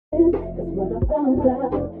again. That's what I found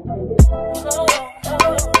out.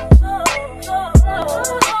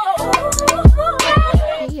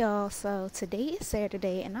 Hey y'all, so today is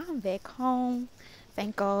Saturday and I'm back home.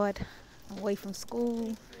 Thank God. I'm away from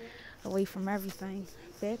school, away from everything.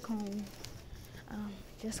 Back home.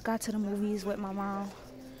 Just got to the movies with my mom.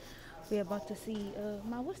 We're about to see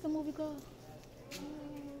Mom, what's the movie called?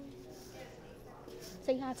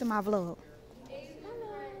 Say hi to my vlog.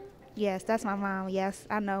 Yes, that's my mom. Yes,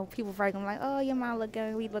 I know. People probably gonna be like, oh, your mom look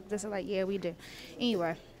good. We look this like, yeah, we do.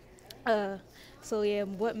 Anyway, so yeah,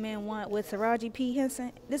 What Men Want with Taraji P.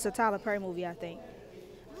 Henson. This is a Tyler Perry movie, I think.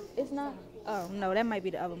 It's not. Oh no, that might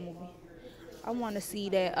be the other movie. I want to see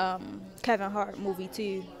that Kevin Hart movie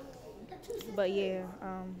too. But yeah,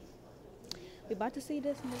 we about to see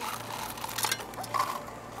this movie.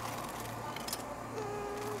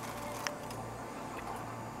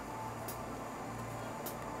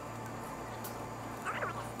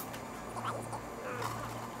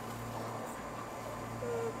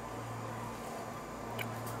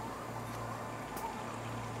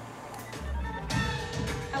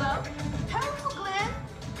 Hello? Hello, Glenn.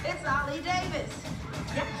 It's Ollie Davis.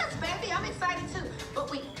 Yes, baby, I'm excited too.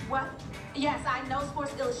 But wait, what? Yes, I know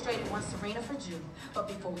Sports Illustrated wants Serena for June. But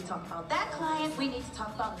before we talk about that client, we need to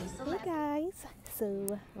talk about Lisa. Hey guys,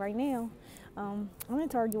 so right now, I'm in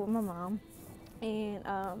Target with my mom,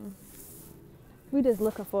 and we just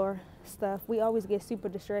looking for stuff. We always get super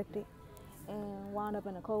distracted and wound up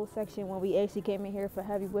in the cold section when we actually came in here for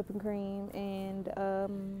heavy whipping cream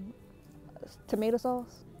and tomato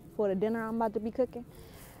sauce for the dinner I'm about to be cooking.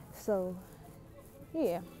 So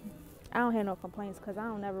yeah, I don't have no complaints because I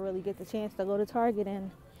don't never really get the chance to go to Target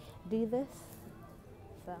and do this.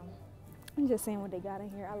 So I'm just seeing what they got in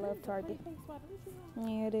here. I love Target.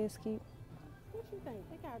 Yeah, it is cute. What you think?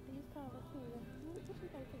 They got these colors here. What you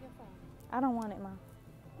think for your size? I don't want it, Mom.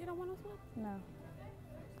 You don't want to switch? No.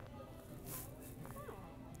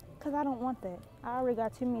 Because I don't want that. I already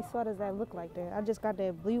got too many sweaters that look like that. I just got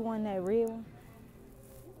that blue one, that red one.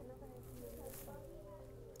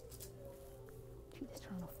 She's just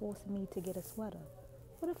trying to force me to get a sweater.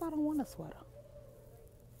 What if I don't want a sweater?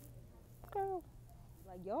 Girl.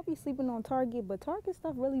 Like, y'all be sleeping on Target, but Target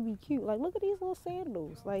stuff really be cute. Like, look at these little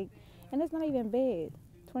sandals. Like, and it's not even bad.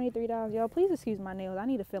 $23. Y'all, please excuse my nails. I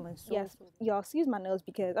need a filling. Yes, y'all, excuse my nails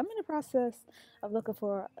because I'm in the process of looking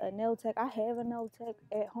for a nail tech. I have a nail tech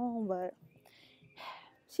at home, but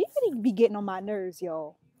she really be getting on my nerves,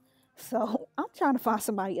 y'all. So I'm trying to find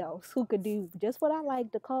somebody else who could do just what I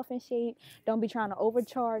like, the coffin shape. Don't be trying to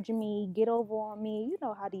overcharge me, get over on me. You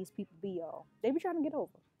know how these people be, y'all. They be trying to get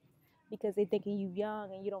over because they thinking you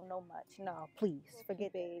young and you don't know much. No, please,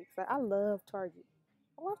 forget bags. Like, I love Target.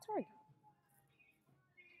 I love Target.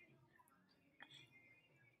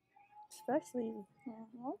 Especially,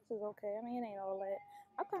 well, this is okay. I mean, it ain't all that.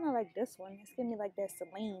 I kind of like this one. It's giving me like that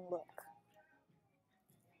Celine look.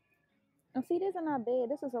 And see, these are not bad.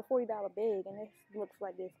 This is a $40 bag, and this looks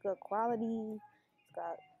like it's good quality. It's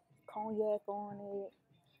got cognac on it.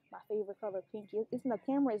 My favorite color, pink. It's the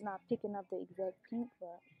camera is not picking up the exact pink,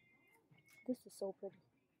 but this is so pretty.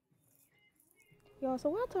 Y'all, so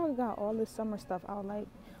why Target got all this summer stuff out? Like,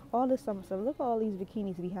 all this summer stuff. Look at all these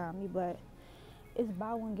bikinis behind me, but it's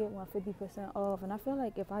buy one get one 50% off, and I feel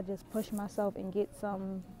like if I just push myself and get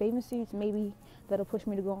some bathing suits, maybe that'll push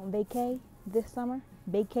me to go on vacay this summer.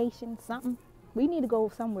 Vacation, something. We need to go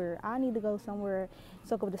somewhere. I need to go somewhere,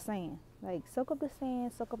 soak up the sand. Like, soak up the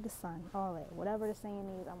sand, soak up the sun, all that. Whatever the sand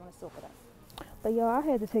is, I want to soak it up. But y'all, I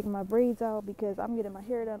had to take my braids out because I'm getting my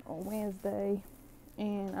hair done on Wednesday,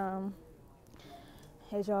 and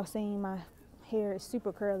as y'all seen, my hair is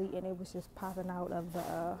super curly and it was just popping out of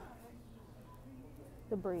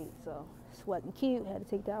the braid. So it's wasn't cute. Had to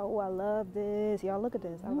take that out. Oh, I love this. Y'all, look at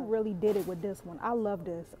this. I really did it with this one. I love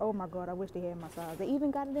this. Oh my God, I wish they had my size. They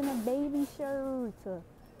even got it in a baby shirt.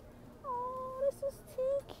 Oh, this is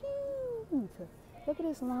too cute. Look at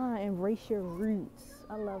this line. Embrace your roots.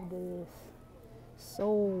 I love this.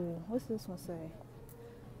 Soul. What's this one say?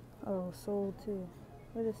 Oh, soul too.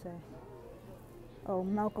 What does it say? Oh,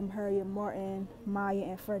 Malcolm, Harriet, Martin, Maya,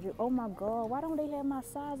 and Frederick. Oh my God, why don't they have my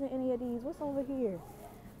size in any of these? What's over here?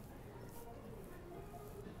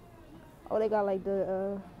 Oh, they got like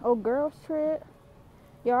the girls trip.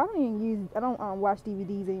 Yo, I don't watch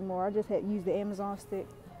DVDs anymore. I just use the Amazon stick.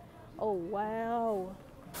 Oh wow,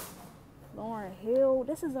 Lauryn Hill.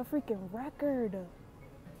 This is a freaking record.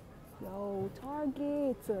 Yo,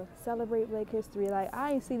 Target to celebrate Black History. Like,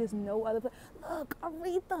 I ain't see this no other place. Look,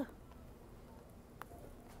 Aretha.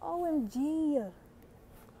 OMG.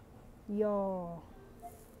 Yo.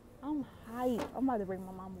 I'm hyped. I'm about to bring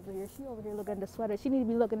my mom over here. She over here looking at the sweater. She need to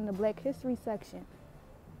be looking in the Black History section.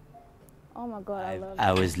 Oh my God, I love it.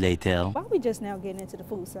 Hours later. Why we just now getting into the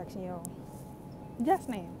food section, y'all? Just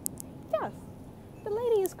now. Just. The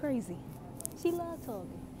lady is crazy. She loves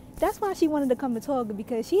Target. That's why she wanted to come to Target,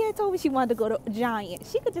 because she had told me she wanted to go to Giant.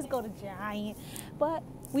 She could just go to Giant, but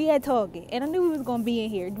we had Target, and I knew we was gonna be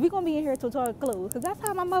in here. We gonna be in here till Target closed, cause that's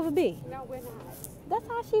how my mother be. No, we're not. That's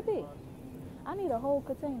how she be. I need a whole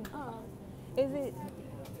container. Is it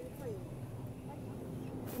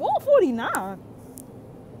 $4.49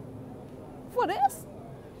 for this?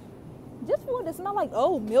 Just for it to smell like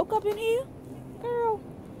old milk up in here, girl?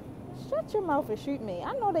 Shut your mouth and shoot me.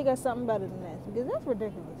 I know they got something better than this, because that's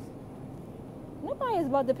ridiculous. Nobody is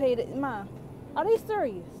about to pay that. Ma, are they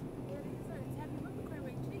serious?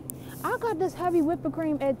 I got this heavy whipping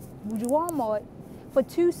cream at Walmart for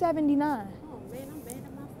 $2.79. Oh man, I'm bad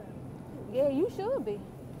at myself. Yeah, you should be.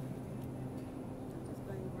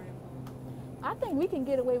 I think we can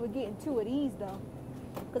get away with getting 2 of these though,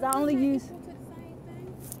 because I only use. To the same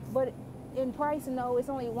thing? But in price, no, it's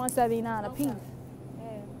only $1.79 a piece.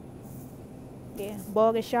 Yeah,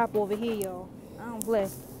 bargain shop over here, y'all. I don't play.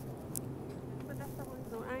 But that's the one,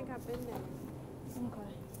 so I ain't got been there. Okay.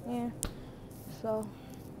 Yeah. So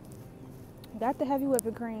got the heavy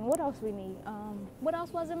whipping cream. What else we need? What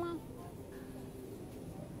else was it, Mom?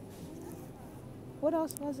 What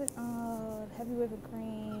else was it? Heavy whipping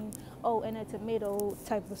cream. Oh, and a tomato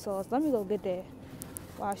type of sauce. Let me go get that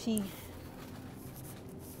while she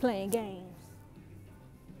playing games.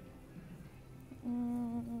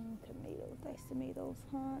 Tomatoes, nice tomatoes,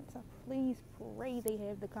 huh? So please pray they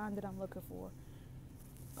have the kind that I'm looking for.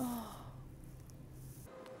 Oh.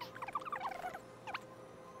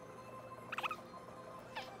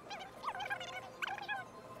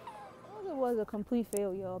 It was a complete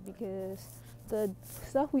fail, y'all, because the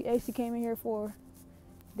stuff we actually came in here for,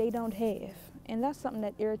 they don't have. And that's something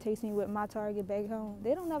that irritates me with my Target back home.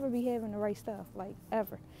 They don't ever be having the right stuff, like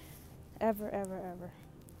ever. Ever, ever, ever.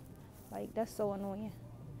 Like, that's so annoying.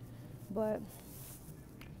 But,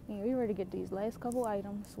 you know, we ready to get these last couple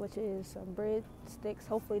items, which is some bread sticks.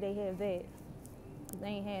 Hopefully they have that, because they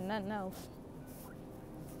ain't had nothing else.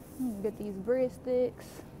 Get these bread sticks.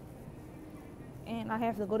 And I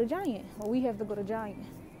have to go to Giant. Well, we have to go to Giant.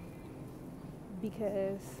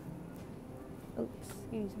 Because, oops,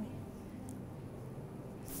 excuse me.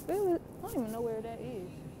 I don't even know where that is.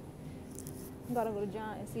 I gotta go to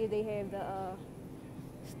Giant and see if they have the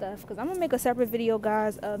stuff. Because I'm going to make a separate video,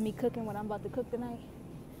 guys, of me cooking what I'm about to cook tonight.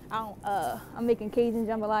 I'm making Cajun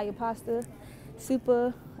jambalaya pasta.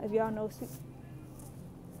 Super, if y'all know.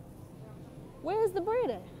 Where's the bread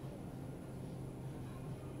at?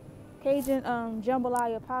 Cajun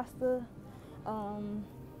jambalaya pasta,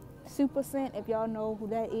 Super Scent, if y'all know who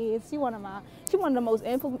that is. She's one of the most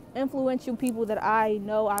influential people that I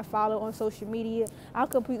know, I follow on social media. I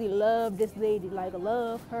completely love this lady, like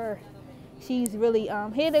love her. She's really,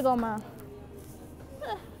 here they go, my,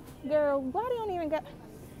 girl, why they don't even got,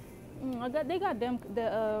 they got them,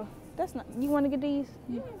 that's not, you want to get these?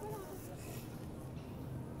 Yeah.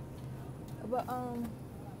 But,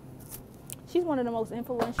 she's one of the most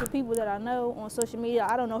influential people that I know on social media.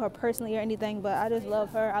 I don't know her personally or anything, but I just love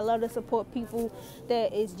her. I love to support people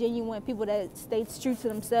that is genuine, people that stays true to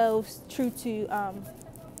themselves, true to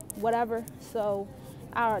whatever. So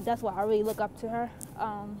that's why I really look up to her.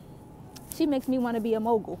 She makes me want to be a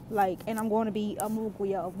mogul, like, and I'm going to be a mogul,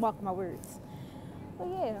 y'all. Mark my words. But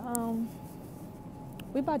yeah,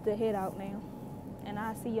 we about to head out now, and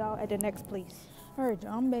I'll see y'all at the next place. All right,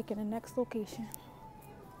 y'all, I'm back in the next location.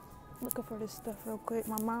 Looking for this stuff real quick.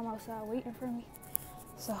 My mom outside waiting for me.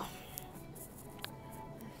 So,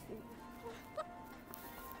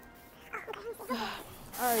 all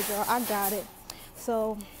right, y'all, I got it.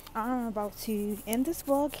 So, I'm about to end this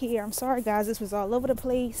vlog here. I'm sorry, guys, this was all over the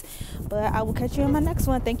place, but I will catch you in my next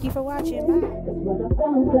one. Thank you for watching.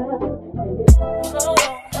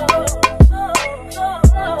 Bye.